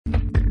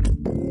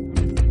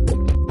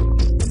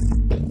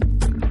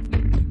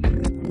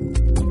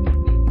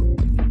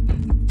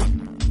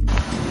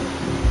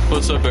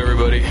What's up,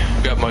 everybody?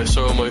 Got my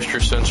soil moisture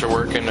sensor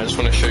working. I just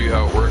want to show you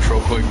how it works real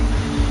quick.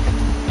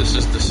 This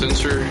is the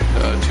sensor,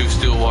 2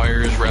 steel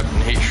wires wrapped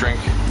in heat shrink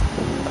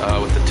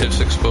with the tips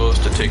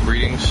exposed to take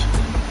readings.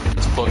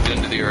 It's plugged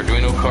into the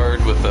Arduino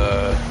card with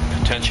a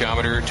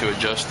potentiometer to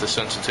adjust the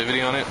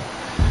sensitivity on it.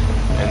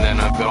 And then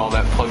I've got all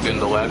that plugged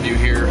into LabVIEW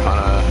here on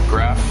a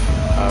graph.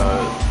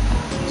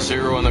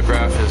 0 on the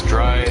graph is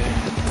dry,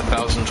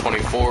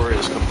 1024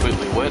 is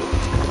completely wet.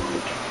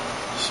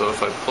 So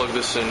if I plug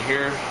this in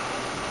here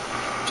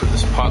to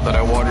this pot that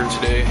I watered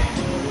today,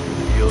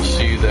 you'll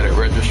see that it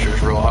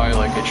registers real high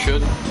like it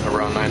should,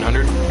 around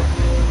 900.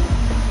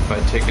 If I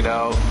take it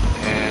out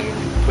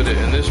and put it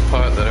in this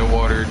pot that I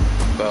watered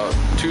about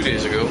 2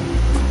 days ago,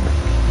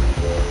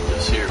 you'll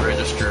see it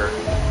register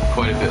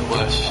quite a bit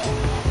less.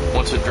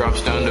 Once it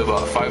drops down to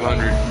about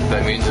 500,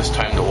 that means it's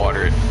time to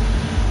water it.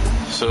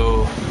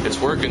 So it's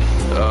working.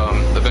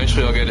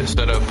 Eventually I'll get it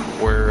set up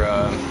where,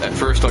 at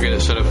first I'll get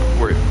it set up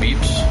where it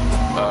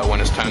beeps when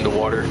it's time to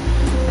water,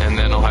 and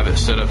then I'll have it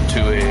set up to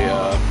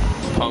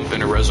a pump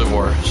in a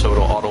reservoir so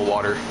it'll auto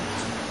water.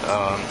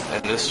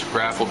 And this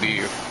graph will be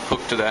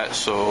hooked to that,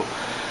 so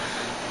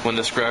when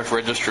this graph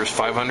registers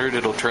 500,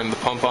 it'll turn the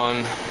pump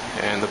on,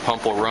 and the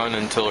pump will run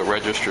until it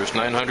registers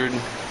 900,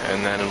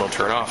 and then it'll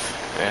turn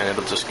off, and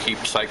it'll just keep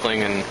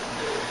cycling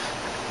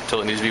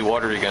until it needs to be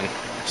watered again.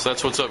 So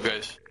that's what's up,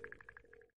 guys.